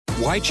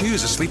Why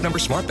choose a Sleep Number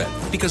smart bed?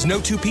 Because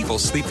no two people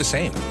sleep the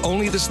same.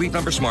 Only the Sleep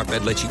Number smart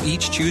bed lets you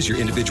each choose your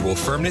individual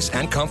firmness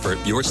and comfort,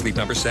 your Sleep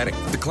Number setting.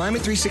 The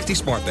Climate 360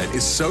 smart bed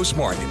is so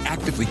smart it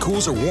actively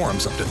cools or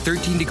warms up to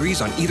 13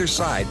 degrees on either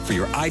side for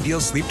your ideal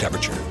sleep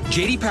temperature.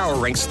 JD Power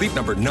ranks Sleep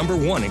Number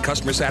 #1 in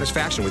customer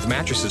satisfaction with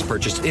mattresses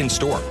purchased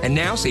in-store. And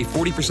now save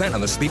 40% on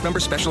the Sleep Number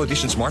Special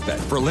Edition smart bed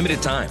for a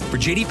limited time. For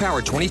JD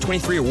Power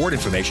 2023 award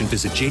information,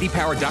 visit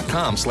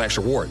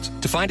jdpower.com/awards.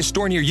 To find a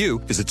store near you,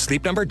 visit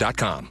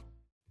sleepnumber.com.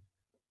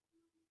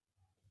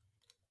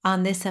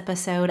 On this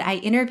episode, I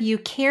interview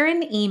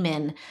Karen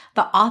Ehman,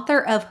 the author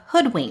of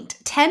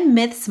Hoodwinked: 10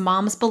 Myths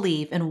Moms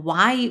Believe and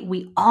Why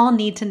We All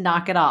Need to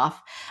Knock It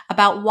Off,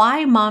 about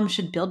why moms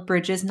should build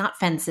bridges, not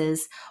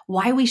fences,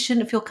 why we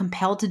shouldn't feel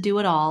compelled to do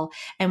it all,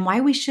 and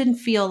why we shouldn't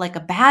feel like a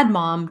bad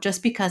mom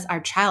just because our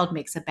child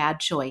makes a bad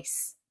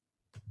choice.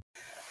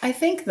 I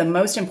think the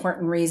most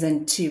important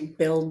reason to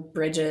build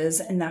bridges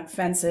and not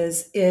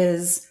fences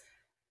is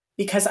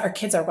because our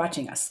kids are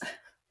watching us.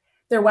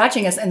 They're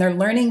watching us and they're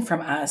learning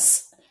from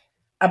us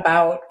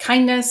about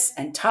kindness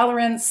and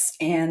tolerance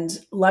and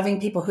loving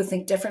people who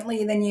think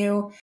differently than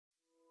you.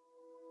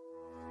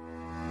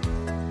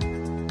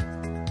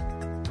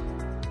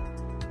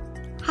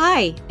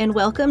 Hi, and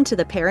welcome to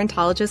the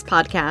Parentologist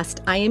Podcast.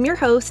 I am your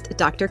host,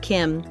 Dr.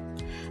 Kim.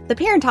 The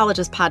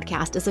Parentologist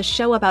Podcast is a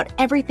show about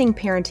everything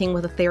parenting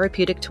with a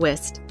therapeutic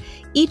twist.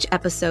 Each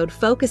episode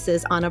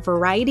focuses on a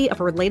variety of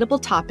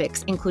relatable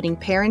topics, including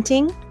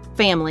parenting,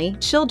 family,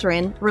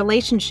 children,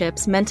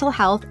 relationships, mental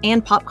health,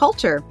 and pop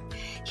culture.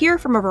 Hear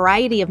from a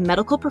variety of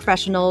medical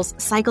professionals,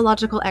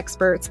 psychological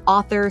experts,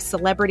 authors,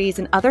 celebrities,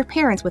 and other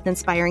parents with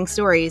inspiring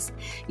stories.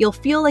 You'll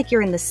feel like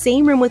you're in the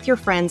same room with your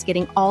friends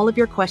getting all of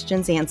your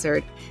questions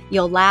answered.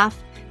 You'll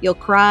laugh, you'll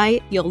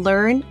cry, you'll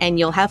learn, and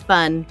you'll have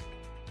fun.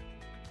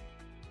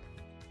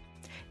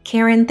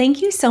 Karen,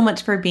 thank you so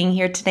much for being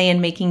here today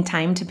and making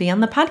time to be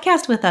on the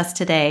podcast with us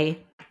today.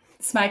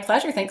 It's my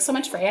pleasure. Thanks so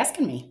much for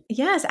asking me.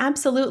 Yes,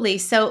 absolutely.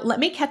 So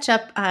let me catch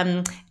up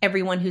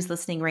everyone who's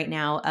listening right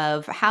now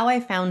of how I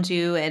found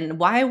you and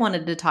why I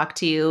wanted to talk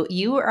to you.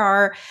 You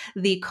are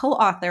the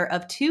co-author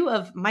of two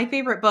of my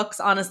favorite books,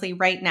 honestly,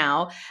 right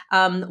now.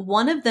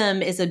 One of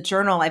them is a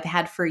journal I've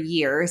had for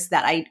years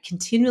that I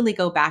continually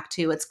go back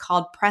to. It's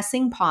called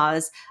Pressing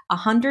Pause: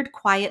 100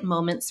 Quiet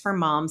Moments for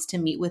Moms to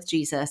Meet with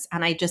Jesus.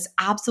 And I just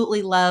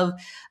absolutely love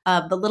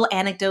the little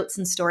anecdotes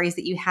and stories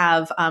that you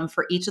have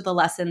for each of the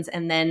lessons.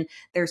 And then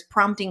there's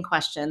prompting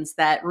questions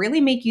that really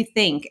make you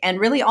think and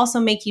really also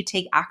make you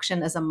take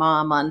action as a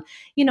mom on,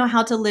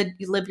 how to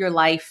live your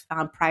life,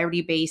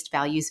 priority-based,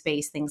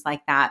 values-based, things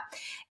like that.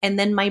 And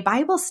then my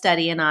Bible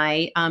study and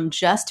I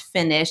just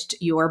finished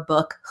your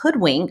book,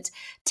 Hoodwinked: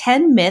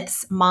 10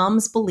 Myths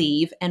Moms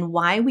Believe and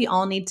Why We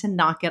All Need to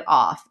Knock It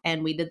Off.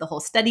 And we did the whole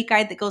study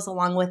guide that goes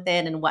along with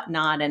it and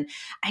whatnot. And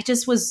I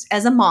just was,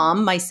 as a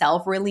mom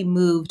myself, really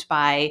moved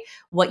by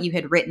what you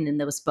had written in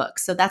those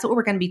books. So that's what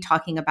we're going to be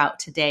talking about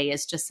today,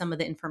 is just some of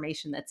the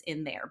information that's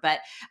in there. But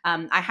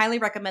I highly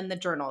recommend the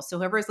journal. So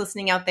whoever is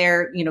listening out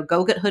there,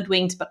 go get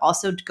Hoodwinked, but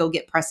also go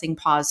get Pressing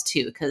Pause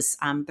too, because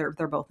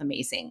they're both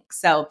amazing.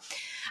 So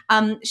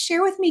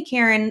share with me,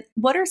 Karen,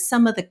 what are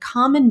some of the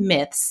common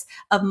myths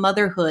of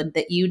motherhood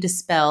that you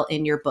dispel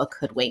in your book,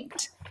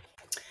 Hoodwinked?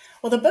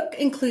 Well, the book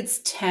includes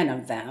 10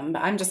 of them,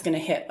 but I'm just going to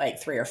hit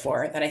like 3 or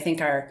 4 that I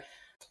think are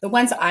the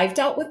ones I've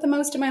dealt with the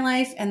most in my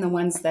life and the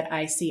ones that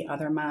I see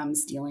other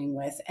moms dealing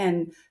with.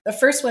 And the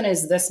first one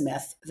is this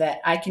myth that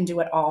I can do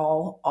it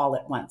all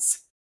at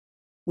once.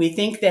 We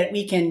think that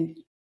we can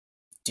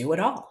do it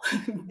all.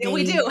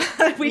 We do.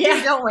 We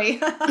do, don't we?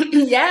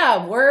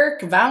 Yeah.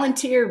 Work,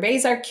 volunteer,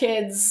 raise our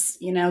kids,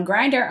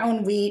 grind our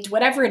own wheat,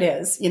 whatever it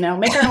is,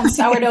 make our own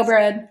sourdough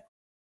bread.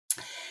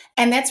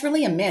 And that's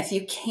really a myth.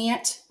 You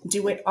can't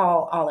do it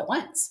all at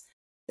once.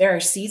 There are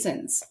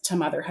seasons to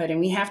motherhood, and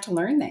we have to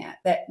learn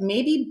that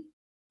maybe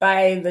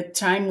by the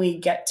time we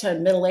get to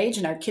middle age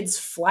and our kids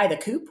fly the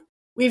coop,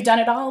 we've done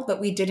it all, but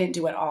we didn't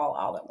do it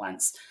all at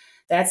once.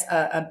 That's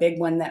a big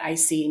one that I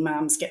see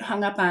moms get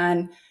hung up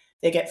on.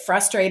 They get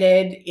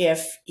frustrated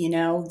if,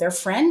 their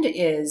friend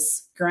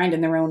is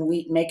grinding their own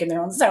wheat, making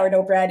their own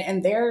sourdough bread,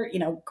 and they're,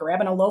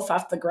 grabbing a loaf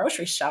off the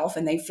grocery shelf,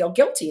 and they feel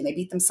guilty and they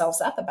beat themselves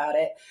up about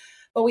it.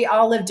 But we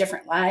all live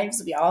different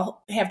lives. We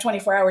all have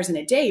 24 hours in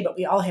a day, but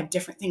we all have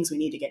different things we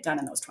need to get done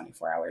in those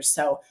 24 hours.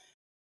 So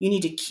you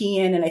need to key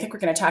in, and I think we're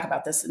going to talk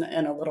about this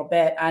in a little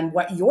bit, on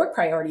what your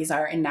priorities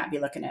are and not be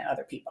looking at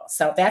other people.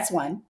 So that's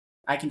one.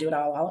 I can do it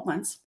all at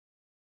once.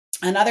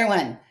 Another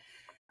one,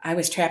 I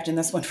was trapped in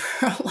this one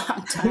for a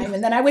long time,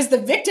 and then I was the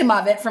victim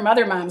of it from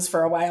other moms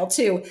for a while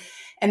too.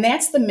 And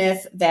that's the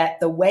myth that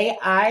the way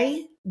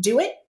I do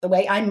it, the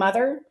way I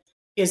mother,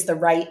 is the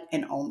right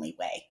and only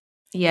way.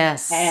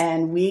 Yes.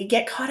 And we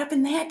get caught up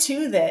in that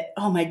too, that,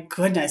 oh my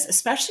goodness,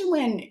 especially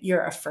when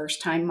you're a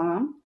first-time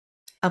mom.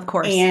 Of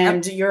course.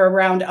 And you're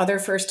around other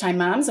first-time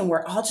moms, and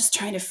we're all just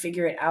trying to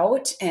figure it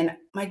out. And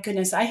my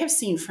goodness, I have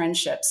seen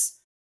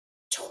friendships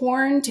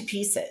torn to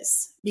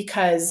pieces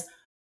because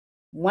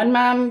one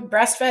mom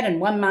breastfed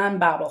and one mom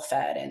bottle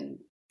fed, and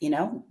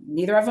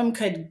neither of them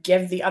could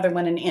give the other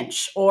one an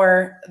inch.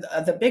 Or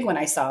the big one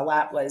I saw a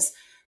lot was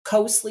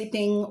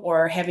co-sleeping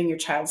or having your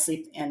child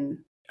sleep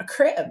in a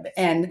crib.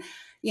 And,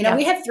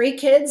 we had 3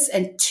 kids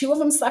and 2 of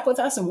them slept with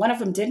us and 1 of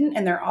them didn't.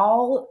 And they're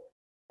all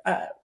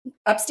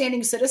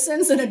upstanding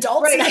citizens and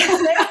adults. Right.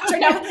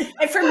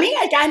 And for me,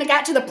 I kind of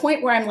got to the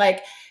point where I'm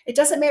like, it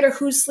doesn't matter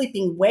who's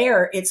sleeping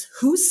where, it's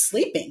who's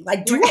sleeping.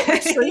 Like, do what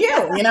works for you,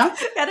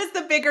 That is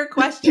the bigger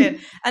question.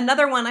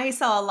 Another one I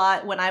saw a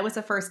lot when I was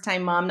a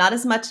first-time mom, not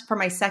as much for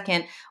my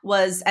second,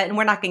 was, and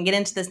we're not going to get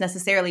into this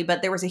necessarily,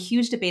 but there was a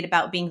huge debate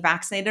about being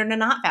vaccinated or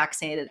not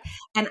vaccinated.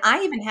 And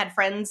I even had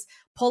friends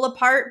pull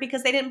apart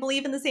because they didn't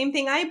believe in the same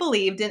thing I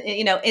believed.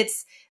 And,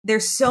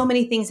 there's so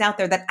many things out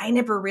there that I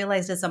never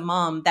realized as a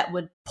mom that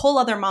would pull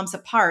other moms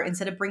apart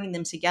instead of bringing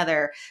them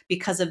together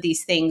because of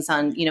these things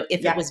on,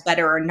 if it was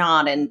better or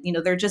not. And,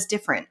 they're just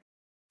different.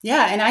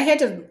 Yeah. And I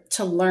had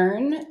to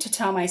learn to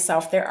tell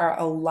myself there are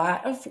a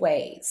lot of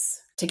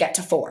ways to get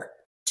to 4.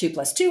 2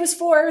 + 2 is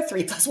 4,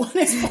 3 + 1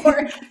 is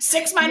 4,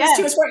 6 -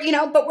 2 is 4,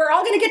 but we're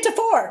all going to get to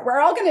 4. We're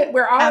all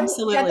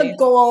Absolutely at the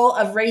goal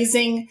of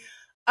raising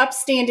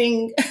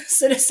upstanding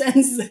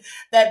citizens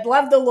that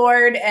love the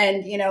Lord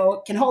and,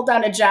 can hold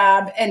down a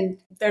job. And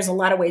there's a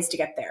lot of ways to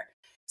get there.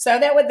 So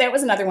that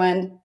was another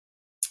one.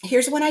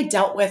 Here's one I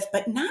dealt with,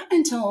 but not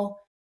until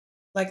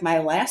like my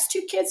last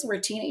 2 kids were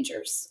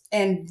teenagers.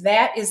 And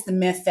that is the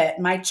myth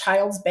that my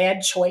child's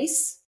bad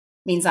choice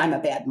means I'm a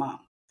bad mom.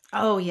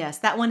 Oh, yes.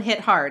 That one hit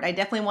hard. I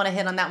definitely want to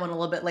hit on that one a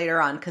little bit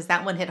later on because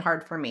that one hit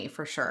hard for me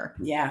for sure.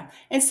 Yeah.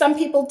 And some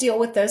people deal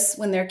with this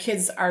when their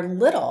kids are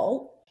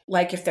little,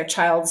 like if their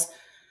child's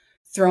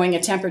throwing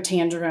a temper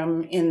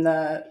tantrum in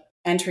the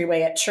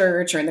entryway at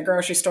church or in the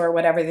grocery store, or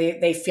whatever,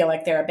 they feel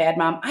like they're a bad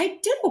mom. I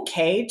did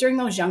okay during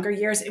those younger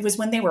years. It was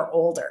when they were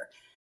older.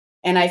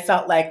 And I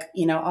felt like,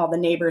 all the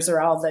neighbors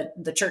or all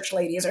the church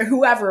ladies or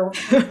whoever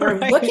were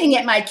looking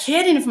at my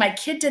kid. And if my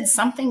kid did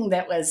something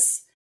that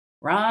was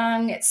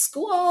wrong at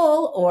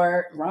school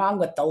or wrong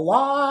with the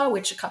law,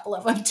 which a couple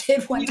of them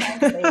did one time.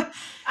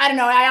 I don't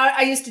know.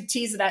 I used to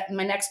tease that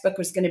my next book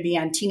was going to be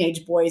on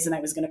teenage boys and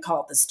I was going to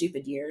call it The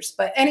Stupid Years.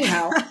 But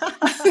anyhow,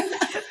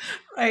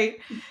 right.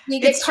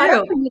 You get caught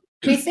up.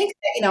 We think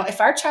that,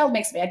 if our child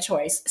makes a bad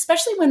choice,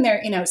 especially when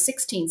they're,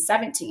 16,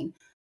 17,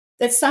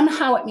 that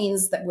somehow it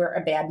means that we're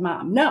a bad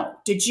mom. No.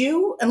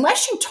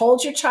 Unless you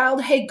told your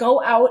child, hey,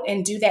 go out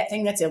and do that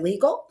thing that's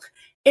illegal,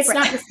 it's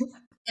not your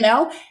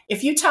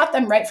if you taught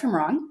them right from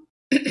wrong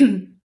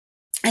and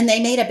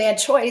they made a bad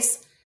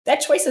choice,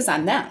 that choice is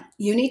on them.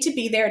 You need to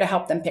be there to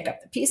help them pick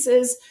up the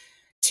pieces,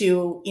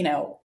 to,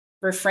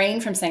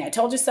 refrain from saying, I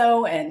told you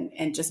so,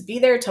 and just be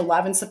there to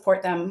love and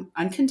support them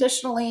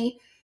unconditionally,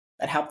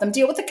 but help them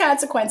deal with the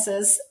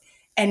consequences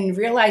and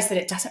realize that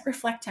it doesn't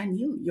reflect on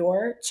you.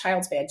 Your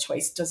child's bad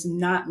choice does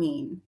not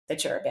mean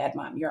that you're a bad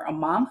mom. You're a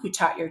mom who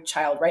taught your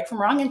child right from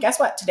wrong. And guess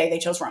what? Today they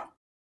chose wrong.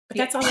 But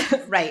that's all.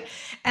 Right.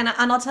 And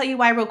I'll tell you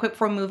why real quick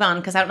before we move on,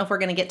 because I don't know if we're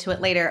going to get to it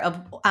later, of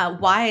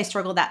why I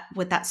struggled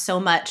with that so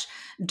much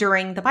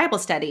during the Bible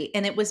study.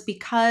 And it was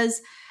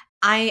because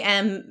I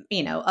am,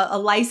 a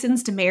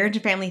licensed marriage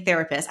and family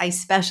therapist. I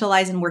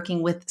specialize in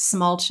working with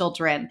small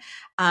children.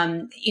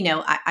 I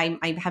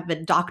have a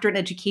doctorate in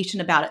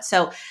education about it.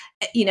 So,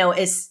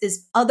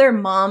 as other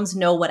moms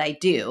know what I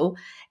do,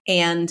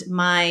 and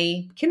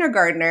my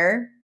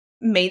kindergartner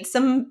made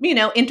some,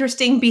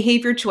 interesting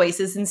behavior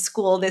choices in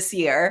school this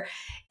year.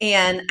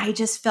 And I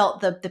just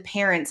felt the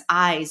parents'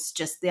 eyes,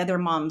 just the other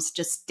moms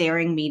just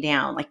staring me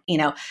down, like,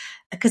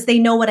 because they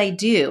know what I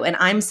do. And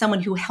I'm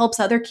someone who helps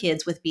other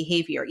kids with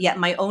behavior. Yet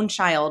my own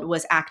child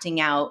was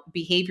acting out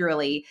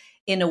behaviorally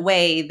in a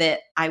way that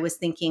I was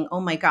thinking,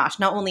 oh my gosh,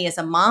 not only as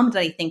a mom did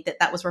I think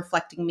that was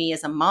reflecting me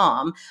as a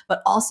mom,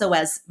 but also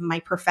as my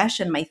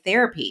profession, my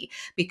therapy,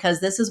 because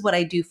this is what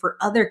I do for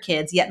other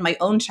kids, yet my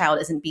own child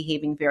isn't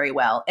behaving very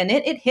well. And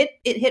it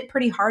hit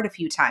pretty hard a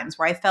few times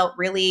where I felt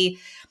really,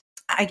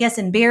 I guess,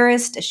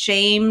 embarrassed,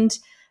 ashamed,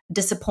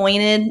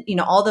 disappointed.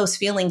 All those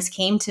feelings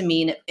came to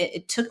me, and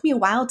it took me a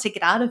while to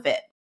get out of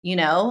it,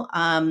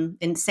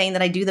 and saying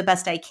that I do the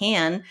best I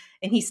can,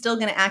 and he's still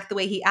going to act the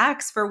way he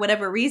acts for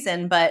whatever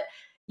reason. But,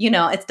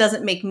 it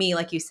doesn't make me,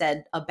 like you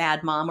said, a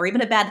bad mom or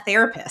even a bad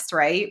therapist,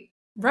 right?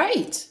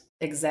 Right.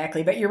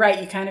 Exactly. But you're right.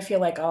 You kind of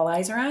feel like all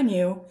eyes are on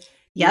you.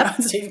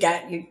 Yep. So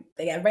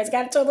everybody's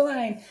got to toe the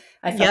line.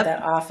 I felt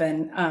that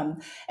often.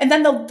 And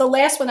then the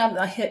last one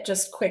I'll hit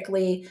just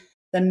quickly.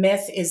 The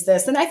myth is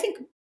this, and I think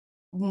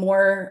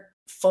more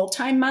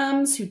full-time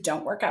moms who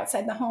don't work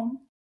outside the home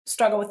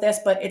struggle with this,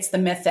 but it's the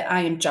myth that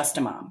I am just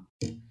a mom.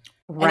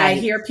 Right. And I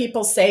hear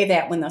people say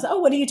that when they're,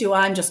 what do you do?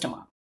 I'm just a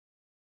mom.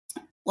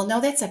 Well,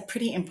 no, that's a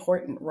pretty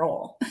important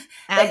role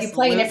that you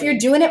play. And if you're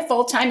doing it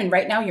full-time and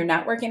right now you're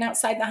not working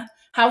outside the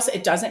house,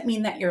 it doesn't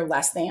mean that you're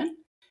less than.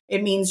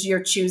 It means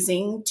you're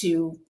choosing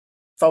to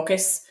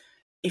focus.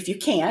 If you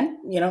can,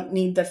 you don't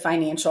need the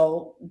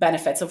financial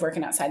benefits of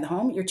working outside the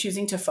home. You're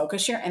choosing to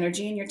focus your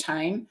energy and your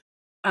time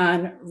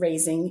on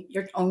raising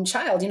your own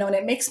child, and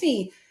it makes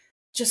me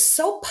just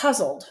so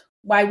puzzled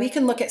why we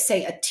can look at,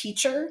 say, a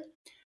teacher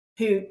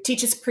who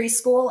teaches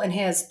preschool and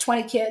has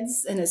 20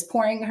 kids and is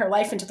pouring her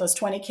life into those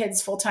 20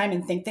 kids full time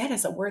and think that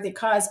is a worthy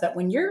cause. But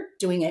when you're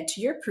doing it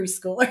to your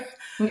preschooler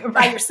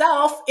by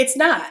yourself, it's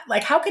not.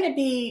 Like, how can it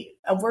be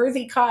a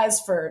worthy cause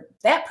for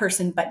that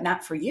person, but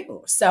not for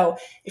you? So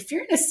if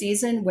you're in a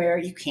season where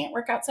you can't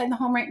work outside the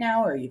home right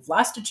now, or you've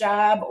lost a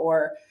job,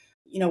 or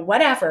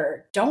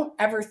whatever, don't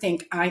ever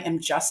think I am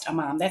just a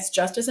mom. That's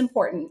just as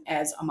important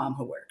as a mom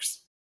who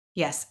works.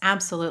 Yes,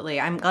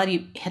 absolutely. I'm glad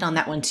you hit on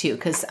that one too,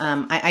 because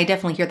I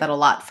definitely hear that a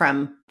lot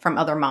from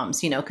other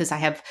moms, because I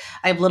have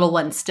little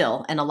ones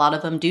still, and a lot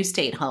of them do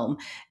stay at home,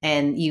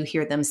 and you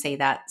hear them say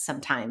that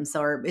sometimes,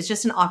 or it's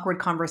just an awkward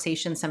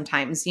conversation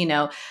sometimes,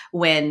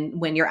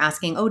 when you're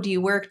asking, oh, do you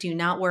work? Do you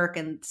not work?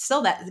 And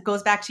still that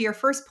goes back to your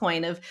first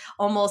point of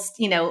almost,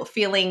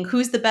 feeling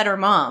who's the better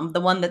mom,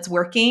 the one that's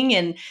working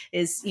and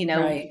is,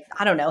 Right.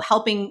 I don't know,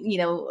 helping,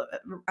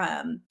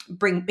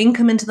 bring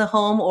income into the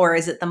home, or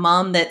is it the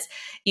mom that's,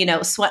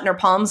 sweating her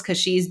palms because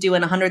she's doing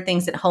 100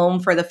 things at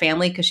home for the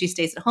family because she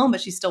stays at home, but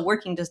she's still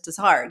working just as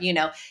hard.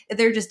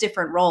 They're just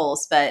different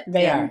roles, but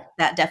They are.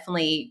 that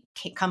definitely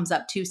comes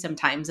up too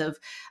sometimes of,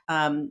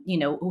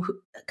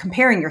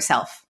 comparing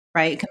yourself,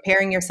 right?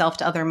 Comparing yourself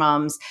to other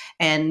moms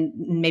and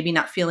maybe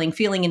not feeling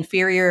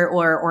inferior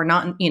or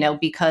not,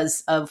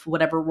 because of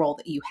whatever role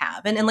that you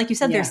have. And like you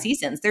said, Yeah.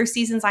 there's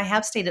seasons I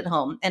have stayed at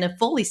home and have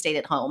fully stayed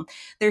at home.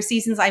 There's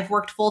seasons I've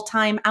worked full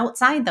time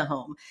outside the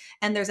home.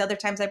 And there's other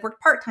times I've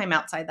worked part-time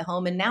outside the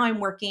home. And now I'm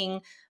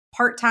working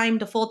part-time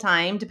to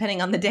full-time,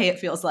 depending on the day, it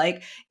feels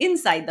like,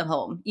 inside the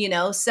home,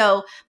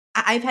 So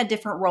I've had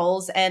different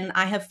roles, and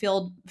I have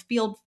felt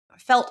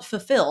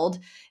fulfilled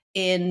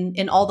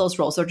in all those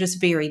roles. They're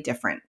just very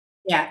different.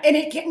 Yeah. And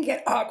it can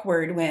get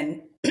awkward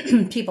when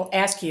people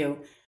ask you,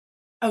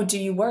 oh, do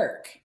you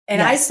work? And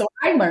Yes.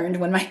 I learned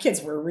when my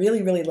kids were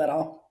really, really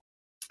little,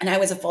 and I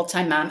was a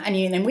full-time mom. I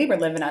mean, and we were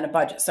living on a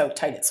budget so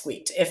tight it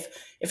squeaked.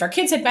 If our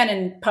kids had been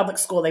in public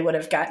school, they would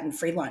have gotten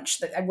free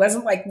lunch. It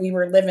wasn't like we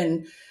were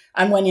living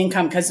on one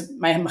income because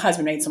my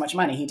husband made so much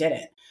money. He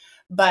didn't.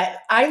 But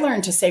I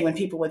learned to say, when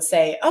people would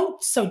say, oh,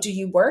 so do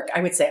you work?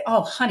 I would say,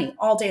 oh, honey,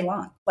 all day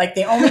long. Like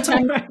the only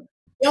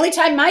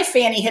time my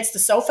fanny hits the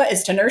sofa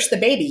is to nurse the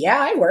baby. Yeah,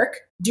 I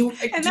work.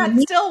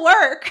 Still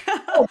work.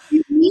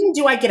 You mean,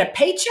 do I get a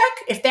paycheck?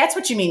 If that's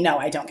what you mean, no,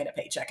 I don't get a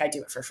paycheck. I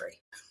do it for free.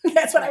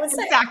 That's what I would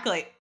say.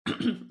 Exactly.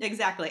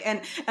 Exactly.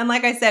 And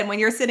like I said, when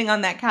you're sitting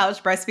on that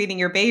couch breastfeeding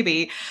your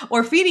baby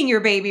or feeding your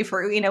baby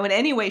for, in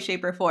any way,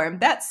 shape, or form,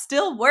 that's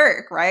still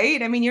work,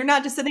 right? I mean, you're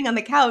not just sitting on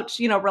the couch,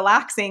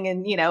 relaxing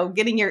and,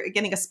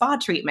 getting a spa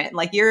treatment.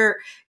 Like you're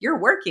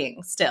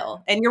working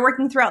still, and you're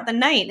working throughout the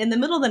night, in the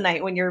middle of the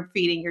night when you're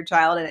feeding your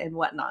child and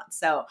whatnot.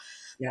 So,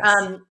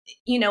 Yes.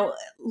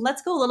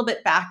 Let's go a little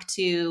bit back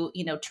to,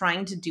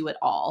 trying to do it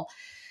all.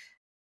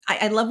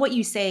 I love what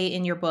you say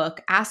in your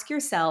book. Ask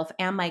yourself,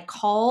 am I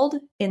called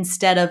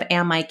instead of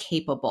am I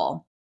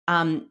capable?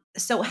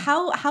 So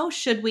how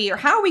should we, or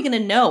how are we going to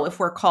know if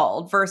we're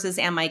called versus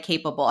am I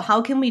capable?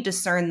 How can we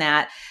discern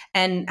that?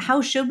 And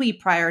how should we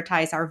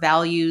prioritize our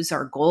values,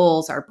 our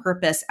goals, our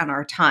purpose, and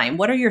our time?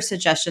 What are your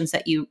suggestions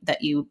that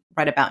you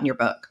write about in your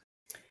book?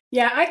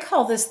 Yeah, I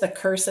call this the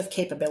curse of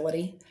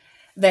capability,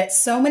 that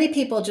so many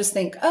people just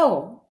think,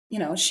 oh,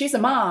 she's a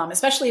mom,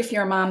 especially if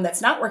you're a mom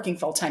that's not working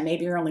full time.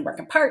 Maybe you're only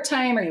working part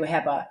time, or you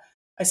have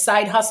a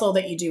side hustle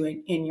that you do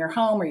in your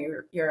home, or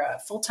you're a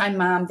full time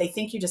mom. They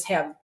think you just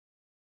have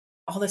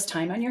all this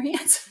time on your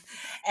hands,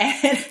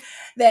 and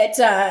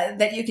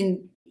that you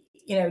can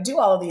do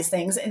all of these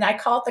things. And I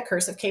call it the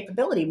curse of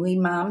capability. We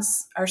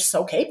moms are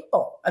so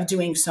capable of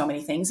doing so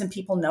many things, and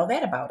people know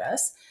that about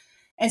us,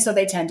 and so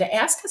they tend to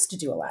ask us to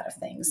do a lot of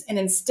things. And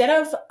instead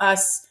of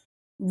us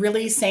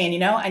really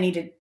saying, I need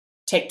to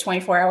take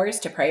 24 hours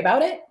to pray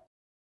about it,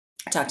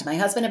 talk to my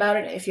husband about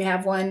it if you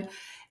have one,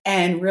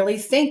 and really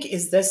think,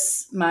 is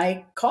this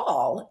my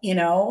call?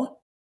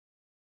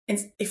 And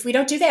if we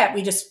don't do that,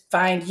 we just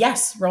find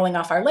yes rolling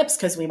off our lips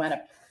because we want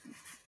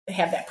to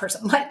have that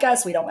person like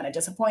us. We don't want to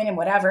disappoint him,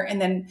 whatever.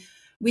 And then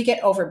we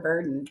get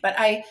overburdened. But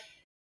I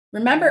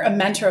remember a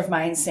mentor of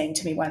mine saying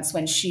to me once,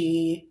 when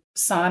she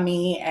saw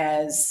me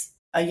as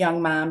a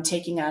young mom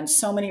taking on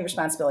so many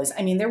responsibilities.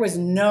 I mean, there was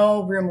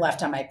no room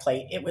left on my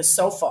plate. It was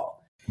so full.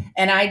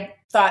 And I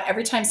thought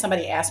every time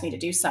somebody asked me to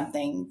do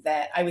something,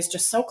 that I was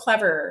just so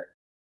clever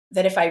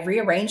that if I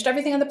rearranged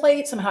everything on the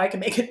plate, somehow I could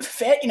make it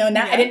fit.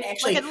 I didn't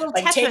actually like a little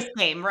Tetris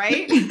game,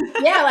 right?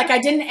 Yeah, like I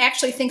didn't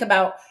actually think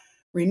about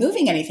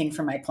removing anything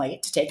from my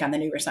plate to take on the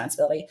new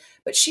responsibility.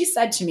 But she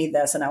said to me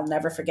this, and I'll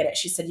never forget it.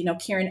 She said,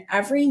 Karen,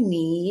 every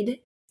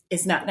need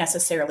is not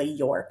necessarily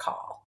your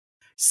call.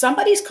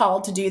 Somebody's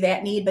called to do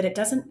that need, but it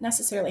doesn't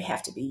necessarily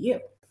have to be you.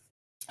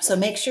 So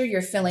make sure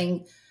you're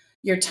filling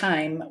your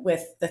time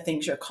with the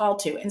things you're called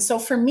to. And so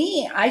for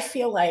me, I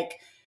feel like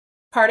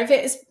part of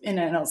it is, and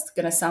I know it's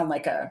going to sound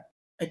like a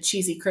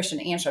cheesy Christian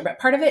answer, but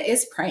part of it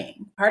is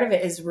praying. Part of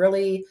it is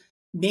really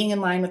being in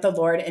line with the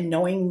Lord and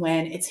knowing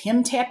when it's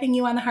Him tapping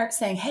you on the heart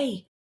saying,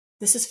 hey,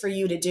 this is for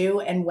you to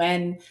do. And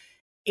when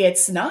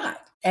it's not.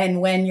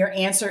 And when your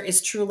answer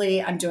is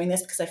truly, I'm doing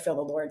this because I feel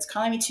the Lord's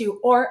calling me to,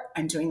 or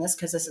I'm doing this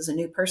because this is a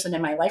new person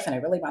in my life and I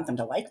really want them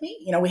to like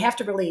me. We have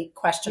to really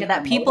question. Yeah,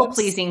 that people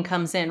pleasing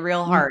comes in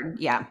real hard.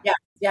 Yeah. Yeah.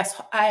 Yes.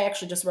 I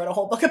actually just wrote a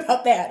whole book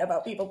about that,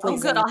 about people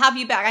pleasing. Oh, good. I'll have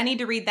you back. I need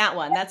to read that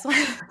one. That's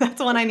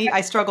one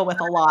I struggle with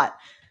a lot.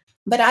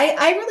 But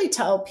I really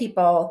tell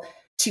people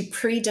to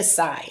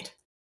pre-decide,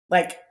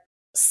 like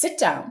sit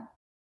down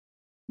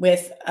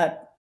with a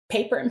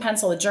paper and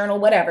pencil, a journal,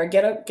 whatever,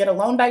 get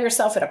alone by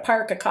yourself at a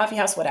park, a coffee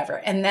house, whatever.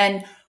 And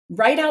then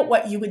write out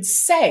what you would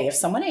say if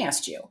someone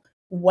asked you,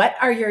 what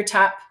are your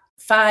top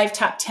 5,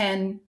 top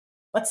 10,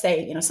 let's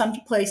say, some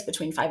place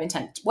between 5 and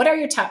 10. What are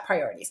your top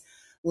priorities?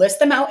 List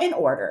them out in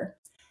order.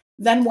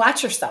 Then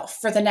watch yourself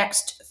for the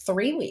next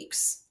 3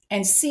 weeks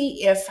and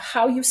see if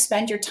how you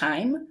spend your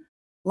time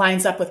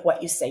lines up with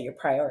what you say your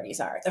priorities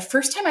are. The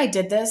first time I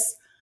did this,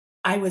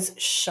 I was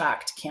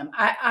shocked, Kim.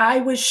 I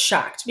was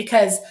shocked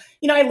because,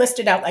 I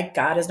listed out like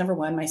God is number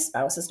 1, my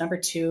spouse is number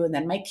 2, and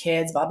then my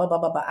kids, blah, blah, blah,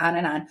 blah, blah, on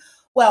and on.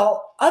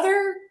 Well,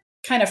 other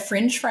kind of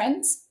fringe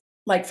friends,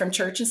 like from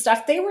church and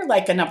stuff, they were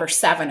like a number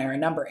 7 or a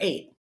number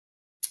 8.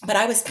 But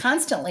I was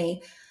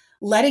constantly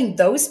letting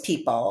those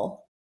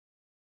people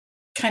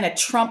kind of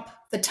trump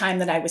the time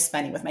that I was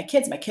spending with my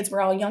kids. My kids were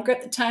all younger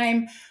at the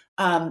time.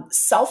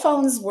 Cell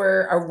phones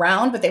were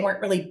around, but they weren't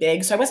really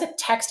big. So I wasn't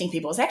texting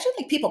people. It was actually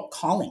like people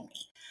calling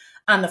me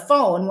on the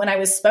phone when I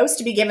was supposed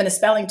to be given a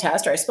spelling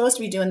test or I was supposed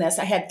to be doing this.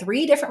 I had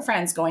 3 different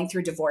friends going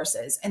through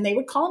divorces and they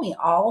would call me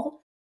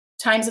all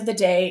times of the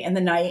day and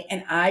the night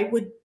and I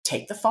would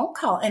take the phone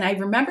call. And I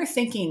remember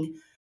thinking,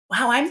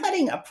 wow, I'm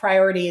letting a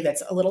priority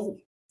that's a little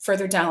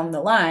further down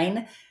the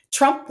line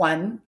trump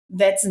one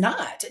that's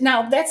not.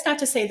 Now, that's not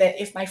to say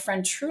that if my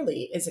friend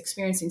truly is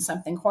experiencing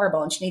something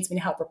horrible and she needs me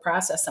to help her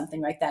process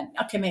something right then,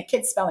 okay, my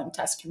kid's spelling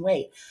test can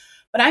wait.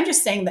 But I'm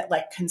just saying that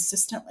like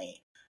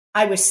consistently,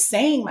 I was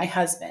saying my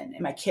husband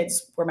and my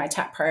kids were my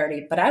top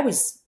priority, but I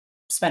was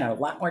spending a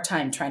lot more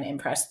time trying to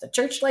impress the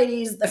church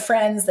ladies, the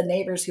friends, the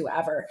neighbors,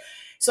 whoever.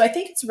 So I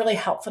think it's really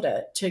helpful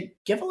to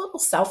give a little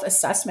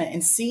self-assessment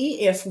and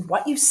see if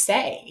what you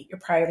say your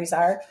priorities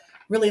are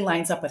really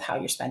lines up with how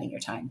you're spending your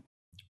time.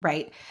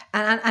 Right.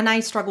 And I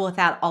struggle with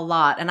that a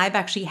lot. And I've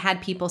actually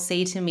had people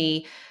say to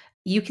me,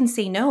 you can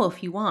say no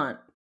if you want.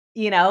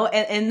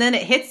 And then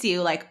it hits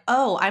you like,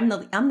 oh, I'm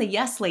the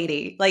yes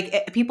lady.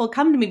 Like people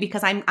come to me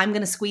because I'm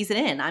going to squeeze it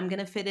in. I'm going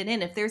to fit it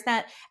in. If there's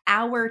that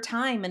hour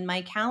time in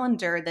my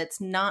calendar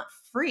that's not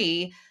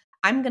free,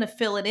 I'm going to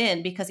fill it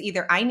in because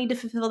either I need to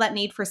fulfill that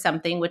need for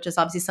something, which is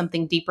obviously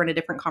something deeper in a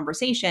different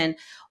conversation,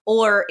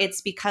 or it's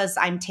because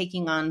I'm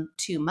taking on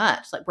too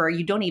much, like where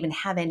you don't even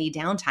have any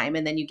downtime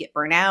and then you get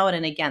burnt out.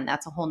 And again,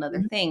 that's a whole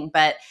nother thing.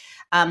 But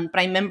I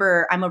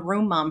remember I'm a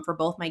room mom for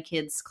both my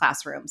kids'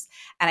 classrooms.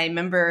 And I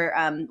remember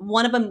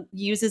one of them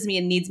uses me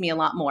and needs me a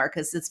lot more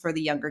because it's for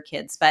the younger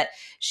kids. But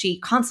she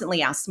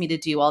constantly asks me to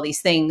do all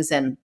these things.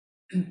 And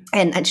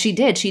she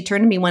did. She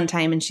turned to me one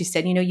time and she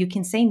said, you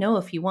can say no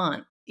if you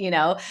want.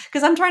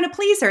 Because I'm trying to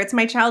please her. It's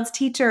my child's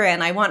teacher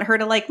and I want her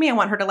to like me. I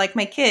want her to like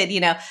my kid,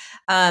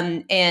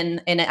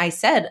 and I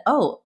said,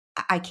 oh,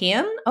 I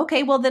can?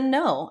 Okay, well then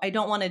no, I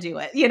don't want to do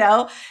it,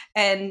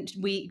 and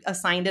we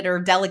assigned it or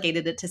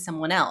delegated it to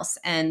someone else.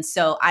 And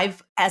so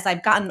as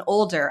I've gotten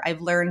older,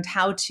 I've learned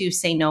how to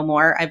say no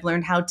more. I've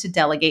learned how to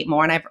delegate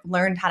more and I've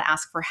learned how to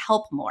ask for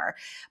help more.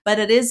 But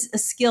it is a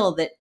skill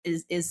that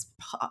is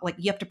like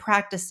you have to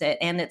practice it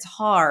and it's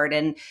hard.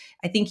 And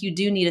I think you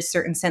do need a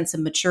certain sense of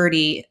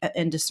maturity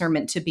and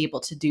discernment to be able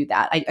to do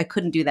that. I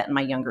couldn't do that in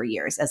my younger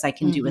years as I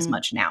can do as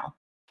much now.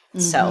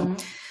 So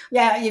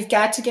yeah, you've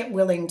got to get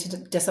willing to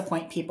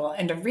disappoint people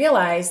and to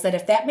realize that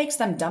if that makes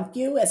them dump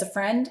you as a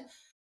friend,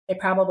 they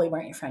probably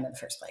weren't your friend in the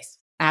first place.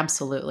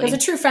 Absolutely. Because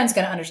a true friend's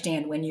going to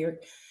understand when you're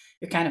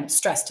kind of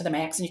stressed to the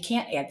max and you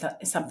can't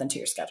add something to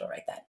your schedule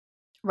right then.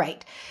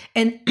 Right.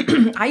 And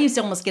I used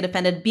to almost get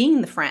offended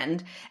being the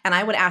friend, and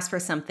I would ask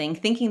for something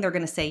thinking they're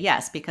going to say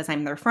yes because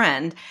I'm their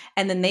friend.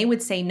 And then they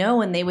would say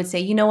no. And they would say,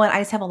 you know what, I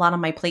just have a lot on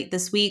my plate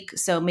this week.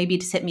 So maybe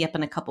just hit me up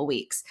in a couple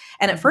weeks.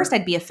 And at first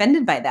I'd be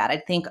offended by that.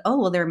 I'd think, oh,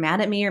 well, they're mad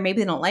at me or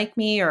maybe they don't like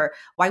me or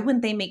why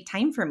wouldn't they make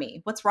time for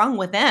me? What's wrong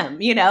with them?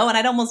 And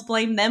I'd almost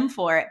blame them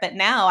for it. But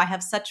now I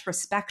have such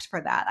respect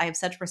for that. I have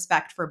such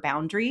respect for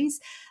boundaries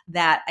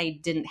that I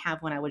didn't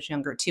have when I was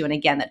younger too. And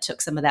again, that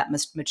took some of that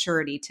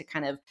maturity to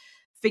kind of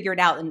figure it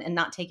out and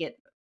not take it,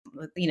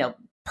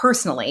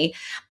 personally.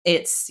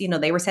 It's,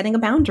 they were setting a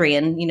boundary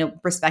and,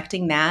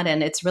 respecting that.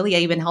 And it's really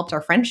even helped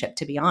our friendship,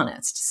 to be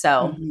honest.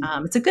 So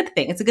it's a good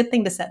thing. It's a good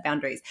thing to set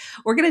boundaries.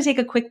 We're going to take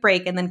a quick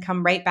break and then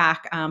come right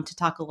back to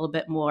talk a little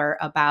bit more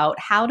about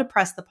how to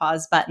press the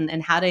pause button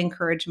and how to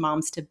encourage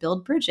moms to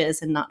build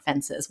bridges and not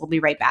fences. We'll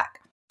be right back.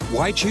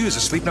 Why choose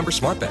a Sleep Number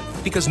smart bed?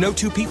 Because no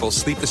two people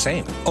sleep the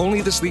same.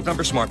 Only the Sleep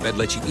Number smart bed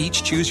lets you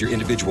each choose your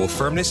individual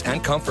firmness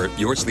and comfort,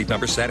 your Sleep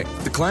Number setting.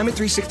 The Climate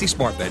 360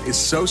 smart bed is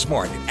so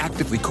smart it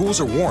actively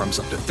cools or warms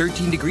up to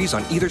 13 degrees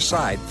on either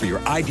side for your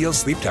ideal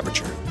sleep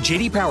temperature.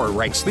 JD Power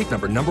ranks Sleep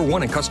Number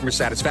 #1 in customer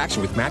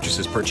satisfaction with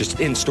mattresses purchased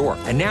in-store.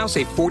 And now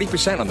save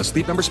 40% on the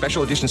Sleep Number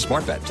Special Edition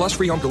smart bed, plus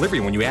free home delivery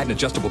when you add an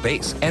adjustable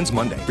base. Ends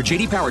Monday. For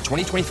JD Power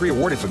 2023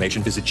 award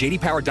information, visit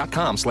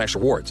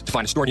jdpower.com/awards. To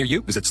find a store near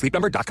you, visit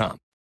sleepnumber.com.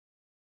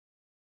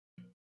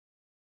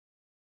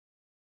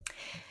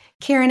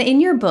 Karen, in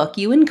your book,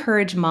 you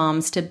encourage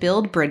moms to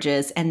build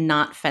bridges and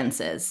not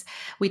fences.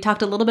 We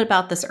talked a little bit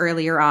about this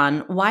earlier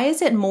on. Why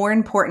is it more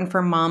important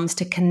for moms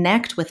to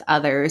connect with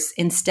others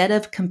instead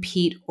of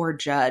compete or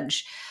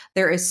judge?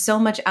 There is so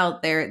much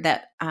out there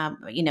that,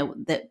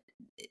 that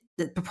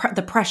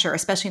the pressure,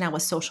 especially now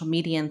with social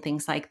media and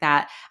things like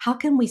that. How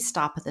can we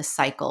stop this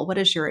cycle? What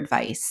is your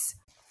advice?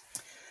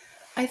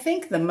 I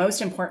think the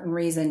most important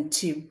reason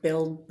to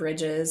build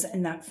bridges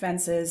and not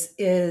fences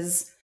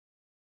is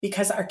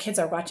because our kids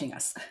are watching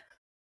us.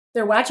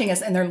 They're watching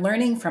us and they're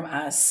learning from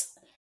us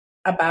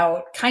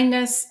about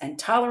kindness and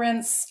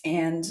tolerance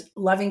and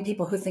loving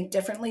people who think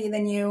differently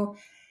than you.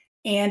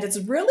 And it's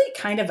really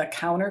kind of a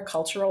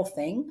countercultural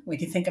thing when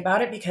you think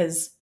about it,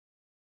 because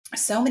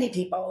so many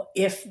people,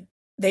 if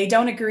they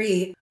don't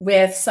agree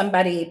with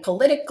somebody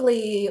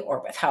politically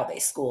or with how they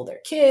school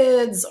their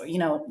kids, or, you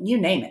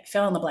name it,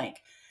 fill in the blank,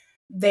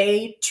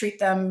 they treat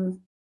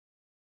them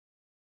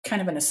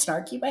kind of in a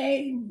snarky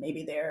way.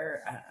 Maybe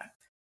they're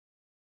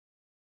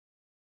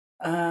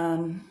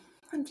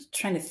I'm just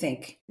trying to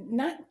think,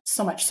 not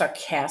so much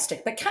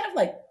sarcastic, but kind of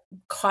like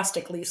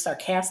caustically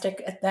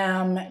sarcastic at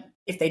them.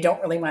 If they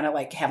don't really want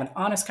to have an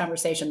honest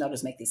conversation, they'll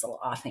just make these little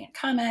offhand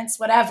comments,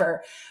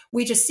 whatever.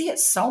 We just see it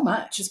so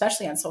much,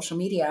 especially on social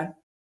media.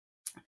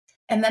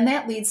 And then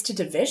that leads to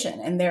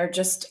division. And there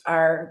just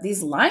are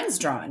these lines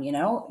drawn,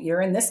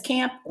 you're in this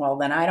camp. Well,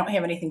 then I don't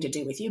have anything to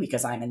do with you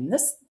because I'm in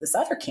this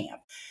other camp.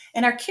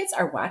 And our kids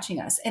are watching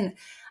us. And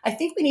I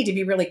think we need to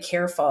be really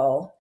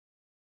careful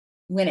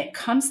when it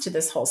comes to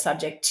this whole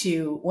subject.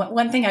 To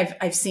one thing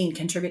I've seen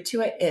contribute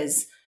to it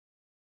is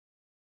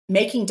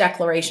making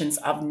declarations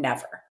of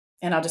never.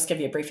 And I'll just give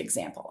you a brief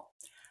example.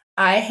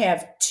 I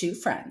have two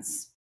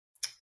friends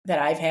that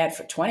I've had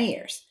for 20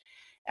 years,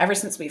 ever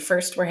since we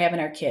first were having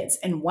our kids.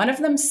 And one of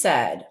them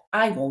said,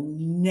 I will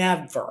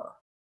never,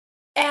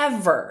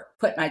 ever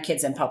put my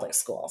kids in public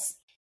schools.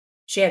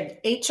 She had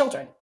 8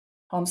 children,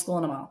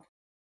 homeschooling them all.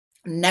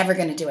 Never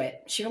going to do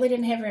it. She really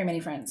didn't have very many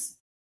friends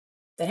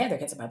that had their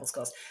kids in public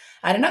schools.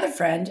 I had another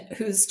friend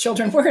whose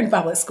children were in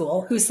public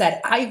school who said,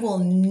 I will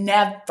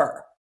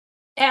never,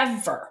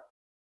 ever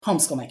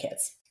homeschool my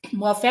kids.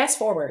 Well, fast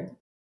forward,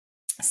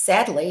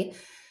 sadly,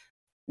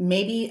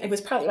 maybe it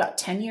was probably about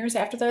 10 years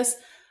after this,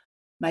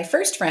 my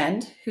first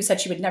friend who said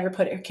she would never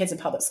put her kids in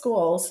public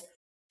schools,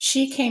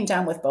 she came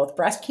down with both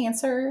breast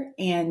cancer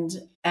and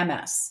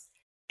MS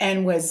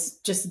and was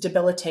just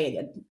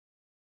debilitated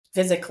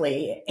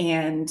physically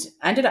and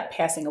ended up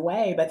passing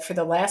away. But for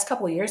the last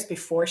couple of years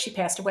before she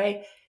passed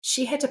away,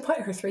 she had to put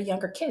her 3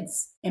 younger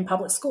kids in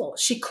public school.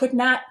 She could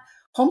not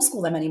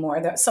homeschool them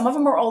anymore. Some of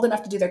them were old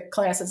enough to do their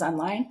classes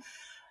online.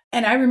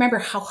 And I remember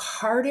how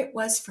hard it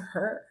was for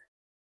her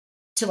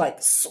to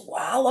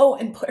swallow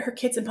and put her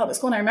kids in public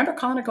school. And I remember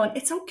calling her going,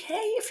 it's okay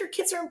if your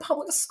kids are in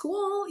public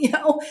school,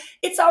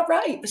 it's all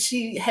right. But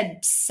she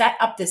had set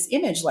up this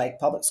image like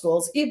public school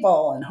is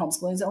evil and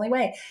homeschooling is the only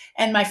way.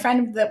 And my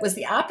friend that was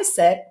the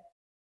opposite,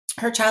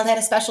 her child had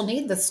a special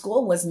need the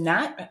school was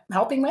not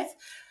helping with.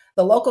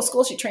 The local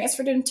school she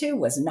transferred into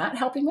was not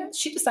helping with.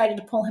 She decided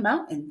to pull him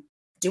out and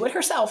do it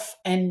herself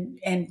and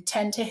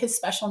tend to his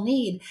special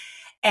need.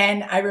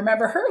 And I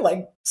remember her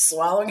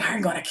swallowing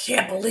hard, going, I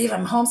can't believe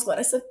I'm homeschooling.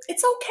 I said,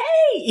 it's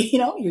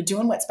okay. You're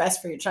doing what's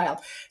best for your child.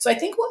 So I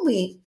think when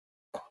we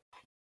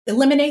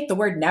eliminate the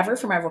word never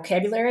from our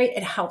vocabulary,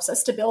 it helps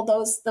us to build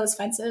those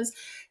fences.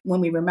 When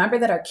we remember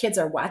that our kids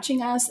are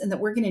watching us and that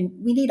we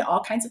need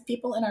all kinds of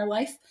people in our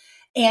life.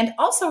 And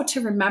also to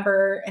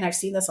remember, and I've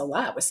seen this a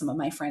lot with some of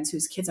my friends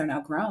whose kids are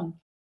now grown,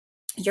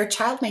 your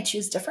child may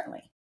choose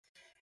differently.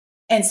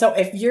 And so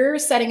if you're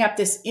setting up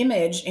this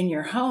image in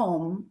your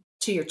home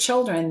to your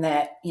children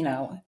that,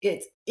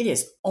 it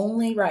is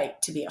only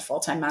right to be a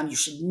full-time mom, you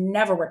should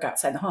never work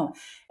outside the home,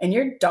 and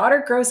your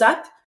daughter grows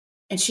up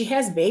and she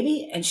has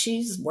baby and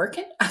she's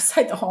working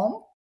outside the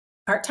home,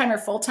 part-time or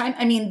full-time,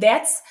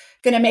 that's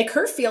going to make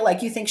her feel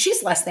like you think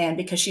she's less than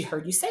because she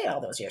heard you say it all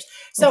those years.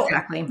 So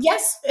exactly.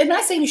 Yes, I'm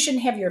not saying you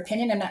shouldn't have your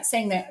opinion. I'm not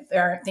saying that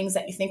there aren't things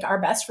that you think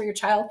are best for your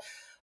child,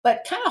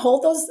 but kind of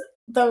hold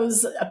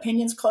those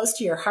opinions close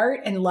to your heart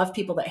and love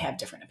people that have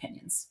different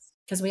opinions,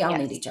 because we all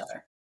need each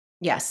other.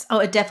 Yes. Oh,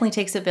 it definitely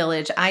takes a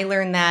village. I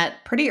learned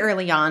that pretty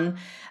early on.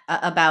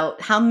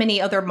 about how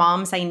many other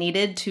moms I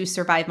needed to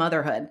survive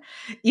motherhood.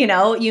 You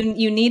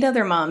need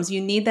other moms,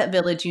 you need that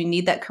village, you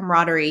need that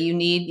camaraderie, you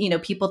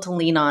need, people to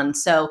lean on.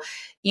 So,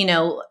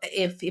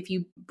 if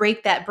you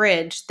break that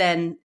bridge,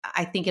 then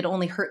I think it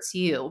only hurts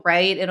you,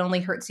 right? It only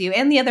hurts you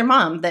and the other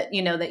mom that,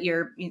 that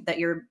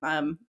you're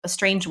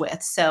estranged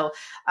with. So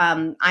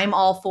I'm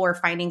all for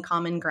finding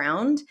common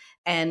ground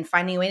and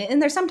finding a way. And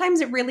there's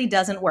sometimes it really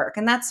doesn't work,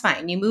 and that's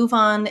fine. You move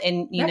on,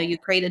 and you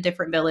create a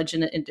different village,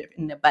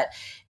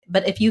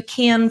 but if you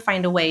can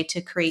find a way to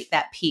create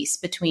that peace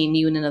between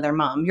you and another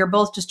mom, you're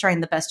both just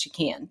trying the best you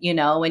can,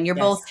 and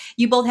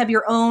you both have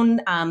your own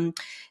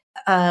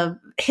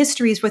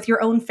histories with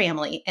your own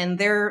family and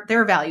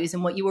their values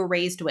and what you were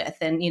raised with,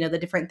 and the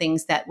different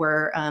things that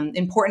were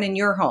important in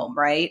your home,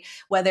 right?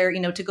 Whether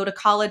to go to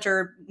college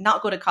or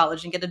not go to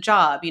college and get a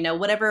job,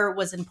 whatever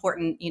was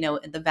important,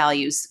 the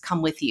values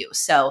come with you.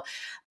 So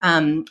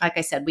like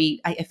I said,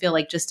 I feel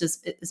like just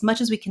as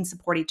much as we can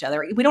support each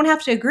other, we don't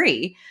have to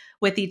agree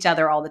with each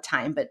other all the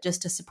time, but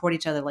just to support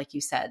each other, like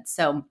you said.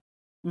 So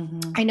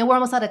I know we're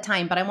almost out of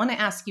time, but I want to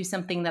ask you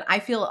something that I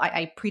feel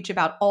I preach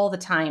about all the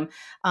time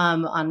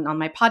on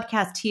my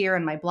podcast here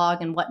and my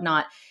blog and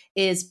whatnot,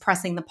 is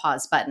pressing the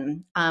pause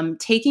button.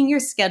 Taking your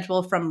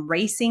schedule from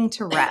racing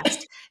to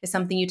rest is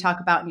something you talk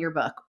about in your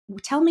book.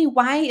 Tell me,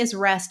 why is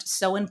rest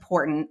so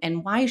important,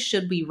 and why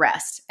should we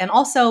rest? And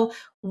also,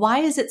 why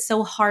is it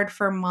so hard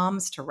for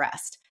moms to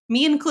rest?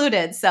 Me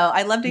included. So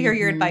I'd love to hear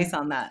your advice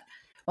on that.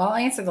 Well, I'll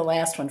answer the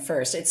last one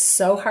first. It's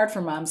so hard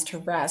for moms to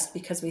rest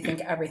because we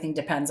think everything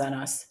depends on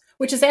us,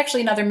 which is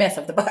actually another myth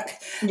of the book,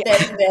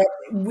 that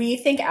we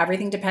think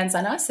everything depends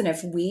on us. And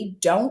if we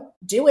don't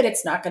do it,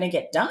 it's not going to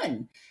get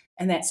done.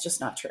 And that's just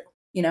not true.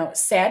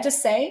 Sad to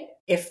say,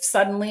 if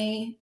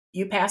suddenly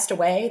you passed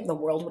away, the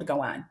world would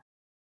go on.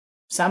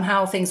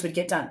 Somehow things would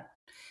get done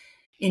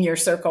in your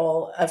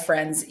circle of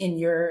friends, in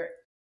your,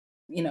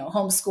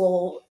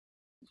 homeschool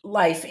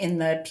life, in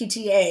the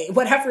PTA,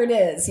 whatever it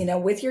is,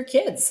 with your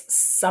kids.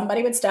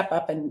 Somebody would step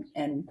up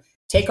and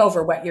take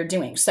over what you're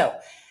doing. So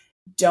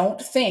don't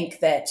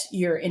think that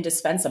you're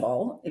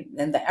indispensable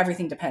and that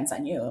everything depends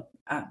on you.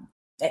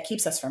 That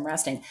keeps us from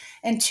resting.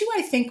 And two,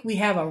 I think we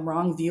have a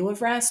wrong view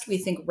of rest. We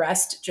think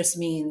rest just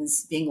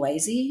means being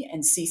lazy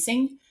and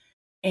ceasing.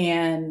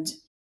 And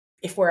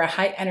if we're a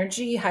high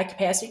energy, high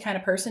capacity kind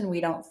of person, we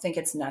don't think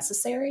it's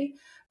necessary.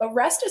 But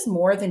rest is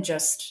more than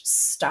just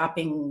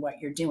stopping what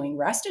you're doing.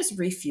 Rest is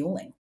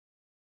refueling.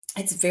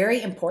 It's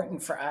very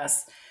important for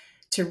us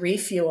to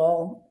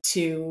refuel,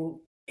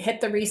 to hit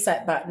the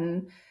reset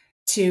button,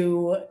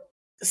 to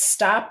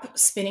stop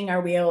spinning our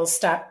wheels,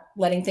 stop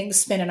letting things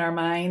spin in our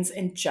minds,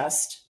 and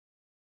just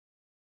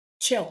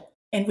chill.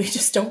 And we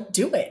just don't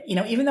do it.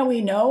 Even though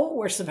we know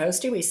we're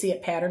supposed to, we see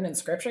it patterned in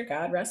scripture.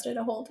 God rested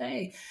a whole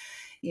day,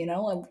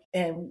 and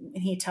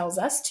he tells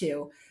us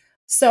to.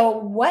 So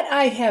what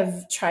I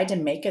have tried to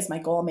make as my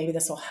goal, maybe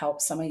this will help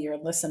some of your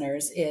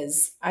listeners,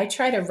 is I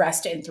try to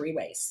rest in 3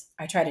 ways.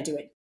 I try to do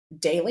it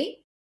daily.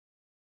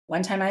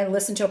 One time I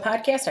listened to a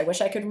podcast. I wish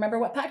I could remember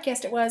what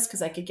podcast it was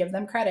because I could give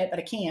them credit, but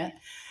I can't.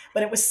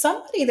 But it was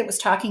somebody that was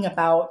talking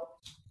about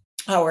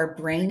our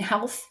brain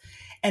health.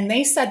 And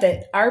they said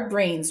that our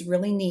brains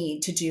really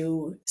need to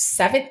do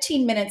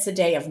 17 minutes a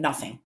day of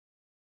nothing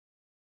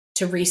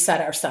to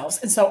reset ourselves.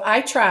 And so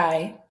I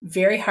try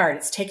very hard.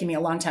 It's taken me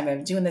a long time. I've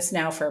been doing this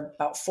now for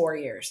about 4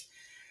 years.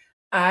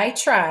 I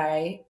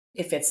try,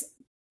 if it's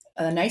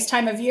a nice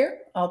time of year,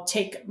 I'll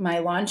take my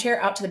lawn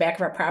chair out to the back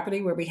of our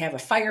property where we have a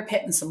fire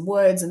pit and some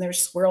woods, and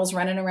there's squirrels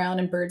running around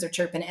and birds are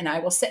chirping. And I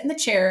will sit in the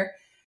chair.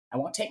 I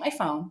won't take my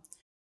phone.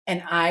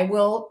 And I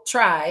will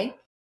try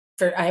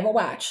I have a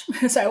watch.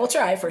 So I will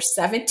try for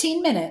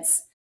 17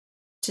 minutes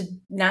to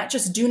not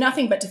just do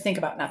nothing, but to think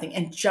about nothing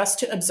and just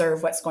to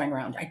observe what's going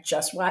around. I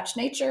just watch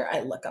nature.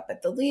 I look up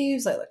at the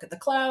leaves. I look at the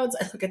clouds.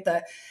 I look at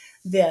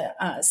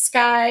the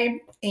sky.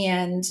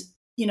 And,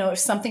 if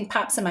something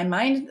pops in my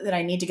mind that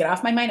I need to get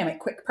off my mind, I might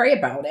quick pray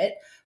about it,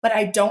 but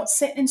I don't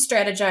sit and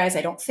strategize.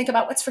 I don't think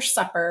about what's for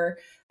supper.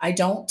 I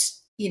don't,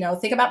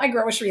 think about my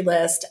grocery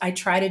list. I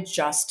try to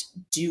just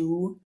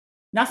do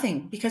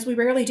nothing, because we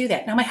rarely do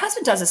that. Now, my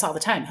husband does this all the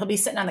time. He'll be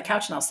sitting on the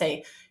couch and I'll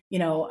say,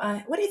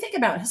 what do you think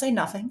about? And he'll say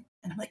nothing.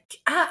 And I'm like,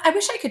 I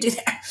wish I could do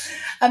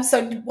that.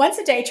 So once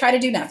a day, try to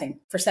do nothing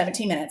for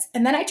 17 minutes.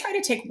 And then I try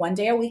to take 1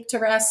 day a week to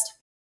rest.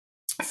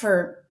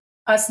 For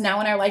us now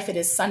in our life, it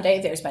is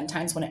Sunday. There's been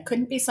times when it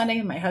couldn't be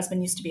Sunday. My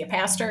husband used to be a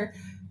pastor.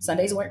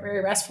 Sundays weren't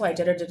very restful. I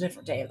did it a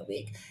different day of the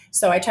week.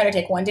 So I try to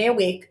take 1 day a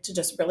week to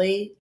just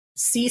really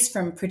cease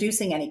from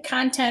producing any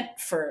content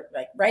for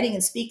like writing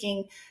and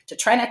speaking, to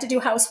try not to do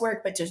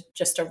housework, but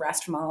just to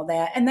rest from all of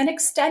that. And then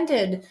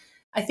extended,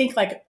 I think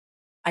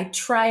I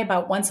try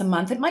about once a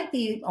month. It might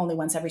be only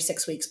once every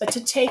 6 weeks, but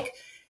to take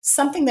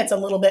something that's a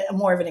little bit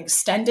more of an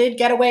extended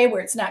getaway,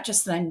 where it's not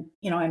just that I'm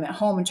at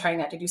home and trying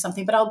not to do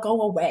something, but I'll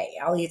go away.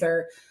 I'll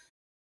either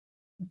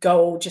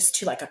go just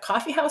to like a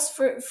coffee house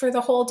for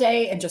the whole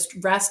day and just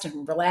rest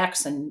and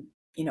relax and,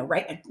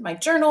 write my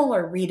journal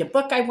or read a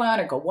book I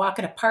want, or go walk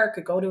in a park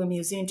or go to a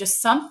museum,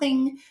 just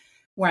something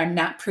where I'm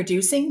not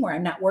producing, where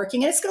I'm not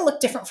working. And it's going to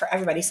look different for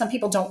everybody. Some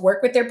people don't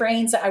work with their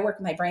brains. I work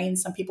with my brain.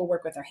 Some people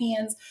work with their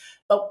hands.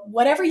 But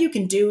whatever you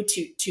can do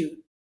to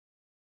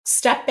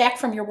step back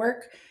from your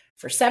work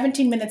for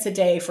 17 minutes a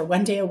day, for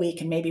 1 day a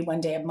week, and maybe 1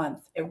 day a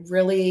month, it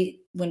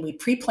really, when we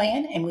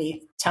pre-plan and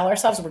we tell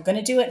ourselves we're going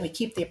to do it and we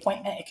keep the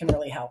appointment, it can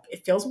really help.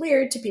 It feels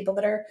weird to people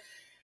that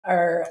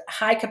are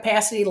high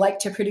capacity, like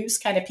to produce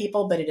kind of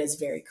people, but it is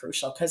very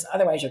crucial because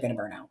otherwise you're going to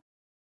burn out.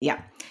 Yeah.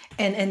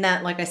 And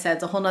that, like I said,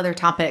 it's a whole nother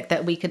topic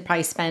that we could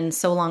probably spend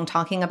so long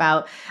talking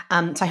about.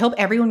 So I hope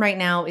everyone right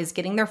now is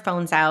getting their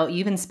phones out.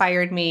 You've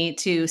inspired me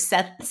to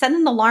set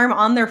an alarm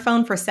on their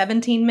phone for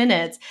 17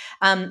 minutes.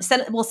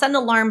 Set an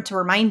alarm to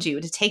remind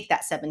you to take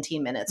that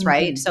 17 minutes,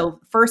 right? So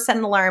first set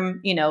an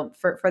alarm,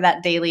 for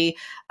that daily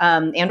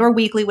and or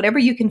weekly, whatever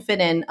you can fit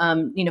in,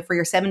 for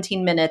your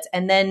 17 minutes.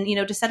 And then,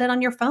 just set it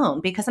on your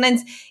phone, because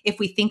sometimes if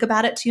we think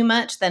about it too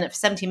much, then if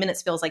 17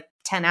 minutes feels like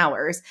 10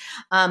 hours.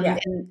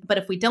 But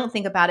if we don't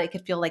think about it, it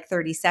could feel like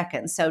 30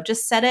 seconds. So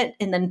just set it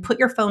and then put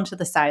your phone to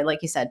the side.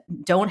 Like you said,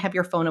 don't have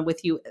your phone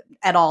with you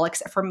at all,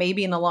 except for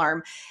maybe an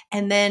alarm.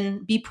 And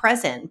then be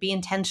present, be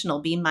intentional,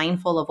 be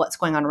mindful of what's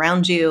going on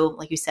around you.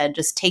 Like you said,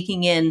 just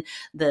taking in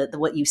the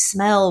what you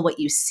smell, what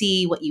you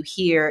see, what you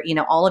hear,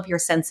 all of your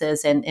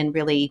senses, and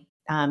really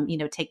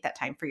take that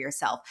time for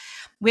yourself.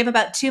 We have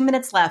about 2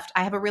 minutes left.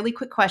 I have a really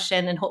quick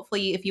question, and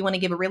hopefully if you want to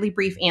give a really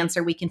brief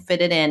answer, we can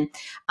fit it in.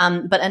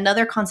 But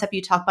another concept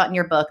you talk about in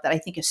your book that I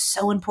think is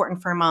so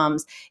important for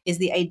moms is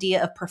the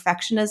idea of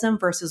perfectionism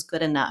versus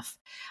good enough.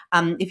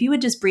 If you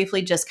would just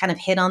briefly just kind of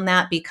hit on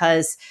that,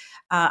 because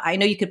I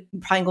know you could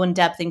probably go in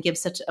depth and give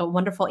such a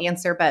wonderful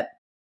answer, but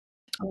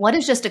what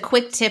is just a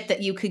quick tip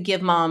that you could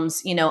give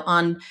moms,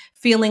 on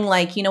feeling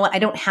like, I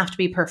don't have to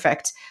be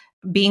perfect.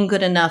 Being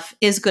good enough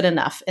is good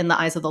enough in the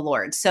eyes of the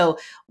Lord. So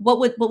what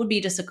would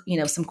be just,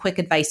 some quick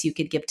advice you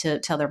could give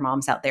to other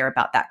moms out there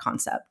about that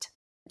concept?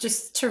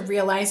 Just to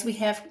realize we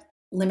have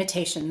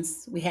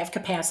limitations, we have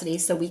capacity,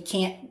 so we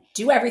can't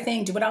do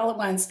everything, do it all at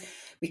once.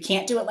 We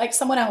can't do it like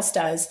someone else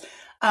does.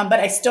 But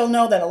I still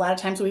know that a lot of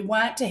times we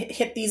want to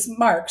hit these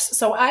marks.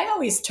 So I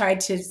always try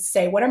to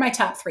say, what are my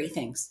top 3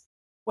 things?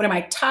 What are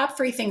my top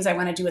 3 things I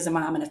want to do as a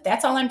mom? And if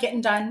that's all I'm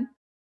getting done,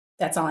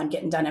 that's all I'm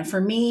getting done. And for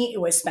me,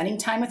 it was spending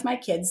time with my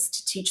kids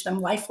to teach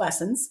them life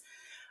lessons,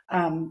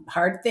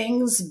 hard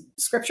things,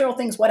 scriptural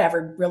things,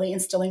 whatever, really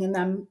instilling in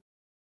them,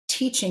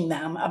 teaching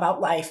them about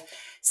life.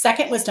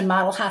 Second was to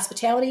model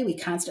hospitality. We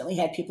constantly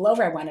had people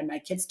over. I wanted my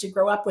kids to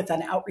grow up with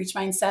an outreach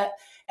mindset.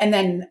 And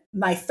then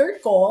my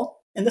third goal,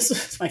 and this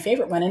was my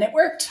favorite one, and it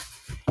worked,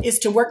 is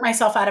to work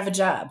myself out of a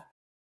job.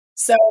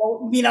 So,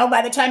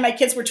 by the time my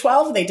kids were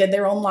 12, they did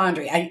their own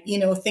laundry. I,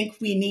 think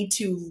we need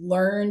to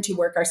learn to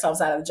work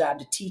ourselves out of a job,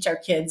 to teach our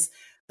kids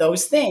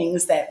those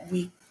things that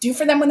we do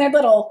for them when they're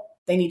little.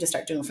 They need to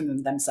start doing for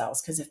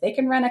themselves, because if they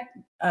can run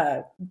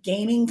a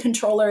gaming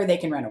controller, they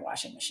can run a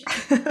washing machine.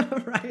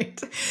 Right.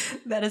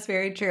 That is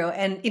very true.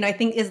 And, I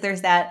think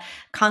there's that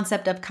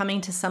concept of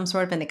coming to some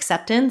sort of an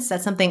acceptance.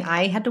 That's something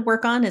I had to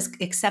work on, is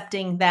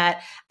accepting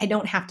that I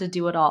don't have to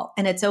do it all.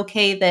 And it's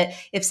okay that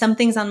if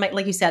something's on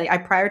like you said, I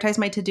prioritize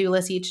my to-do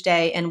list each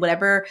day, and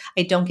whatever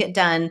I don't get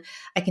done,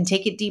 I can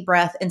take a deep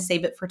breath and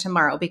save it for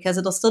tomorrow, because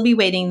it'll still be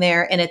waiting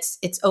there. And it's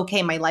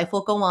okay. My life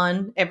will go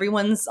on.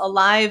 Everyone's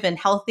alive and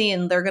healthy,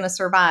 and they're going to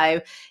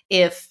survive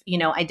if,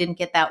 I didn't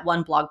get that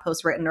one blog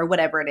post written or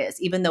whatever it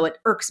is, even though it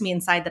irks me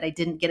inside that I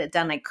didn't get it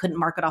done. I couldn't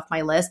mark it off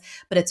my list,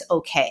 but it's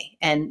okay.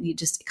 And you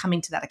just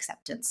coming to that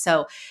acceptance.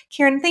 So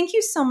Karen, thank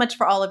you so much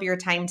for all of your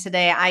time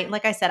today.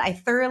 Like I said, I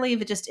thoroughly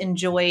just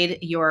enjoyed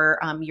your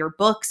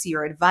books,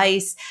 your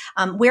advice.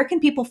 Where can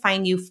people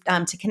find you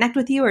to connect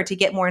with you, or to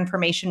get more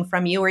information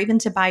from you, or even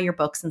to buy your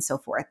books and so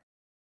forth?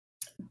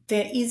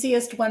 The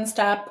easiest one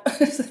stop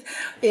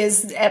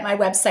is at my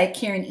website,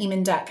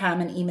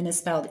 KarenEman.com, and Eman is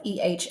spelled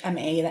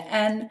E-H-M-A, the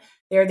N.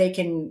 There they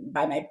can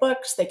buy my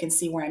books. They can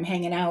see where I'm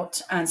hanging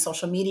out on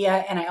social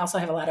media. And I also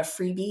have a lot of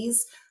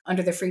freebies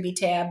under the freebie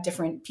tab,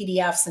 different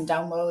PDFs and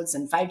downloads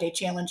and 5-day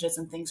challenges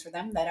and things for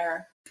them that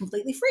are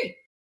completely free.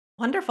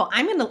 Wonderful.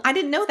 I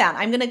didn't know that.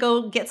 I'm going to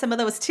go get some of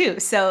those too.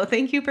 So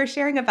thank you for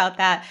sharing about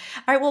that.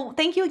 All right. Well,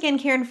 thank you again,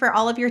 Karen, for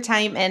all of your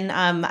time. And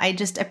I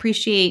just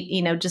appreciate,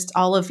 just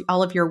all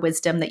of your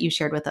wisdom that you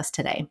shared with us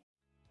today.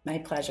 My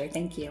pleasure.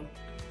 Thank you.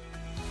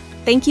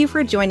 Thank you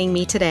for joining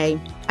me today.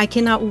 I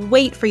cannot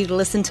wait for you to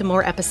listen to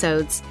more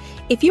episodes.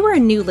 If you are a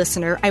new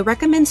listener, I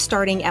recommend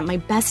starting at my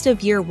Best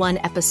of Year 1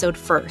 episode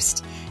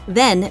first.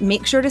 Then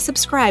make sure to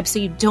subscribe so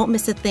you don't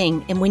miss a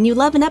thing. And when you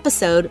love an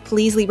episode,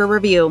 please leave a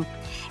review.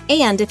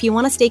 And if you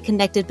want to stay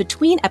connected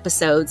between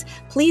episodes,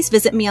 please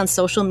visit me on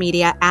social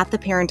media at The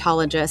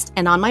Parentologist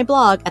and on my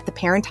blog at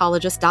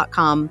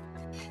theparentologist.com.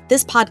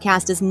 This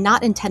podcast is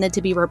not intended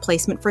to be a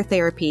replacement for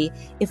therapy.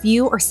 If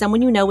you or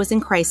someone you know is in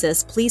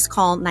crisis, please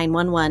call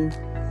 911.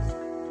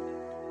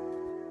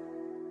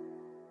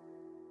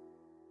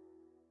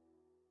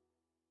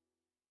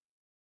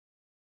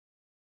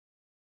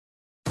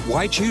 Why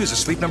Why choose a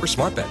Sleep Number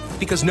smart bed?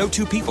 Because no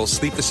two people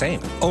sleep the same.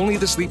 Only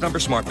the Sleep Number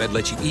smart bed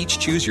lets you each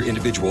choose your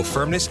individual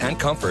firmness and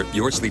comfort,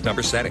 your Sleep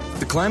Number setting.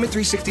 The Climate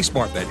 360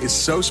 smart bed is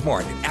so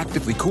smart it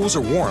actively cools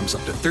or warms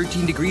up to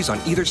 13 degrees on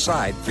either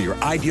side for your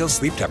ideal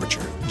sleep temperature.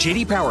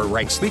 JD Power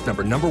ranks Sleep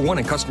Number #1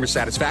 in customer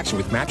satisfaction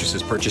with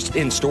mattresses purchased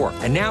in-store.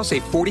 And now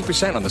save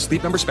 40% on the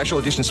Sleep Number Special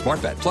Edition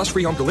smart bed, plus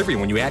free home delivery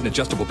when you add an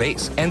adjustable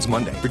base. Ends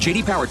Monday. For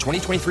JD Power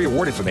 2023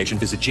 award information,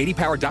 visit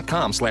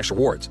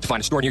jdpower.com/awards. To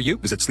find a store near you,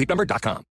 visit sleepnumber.com.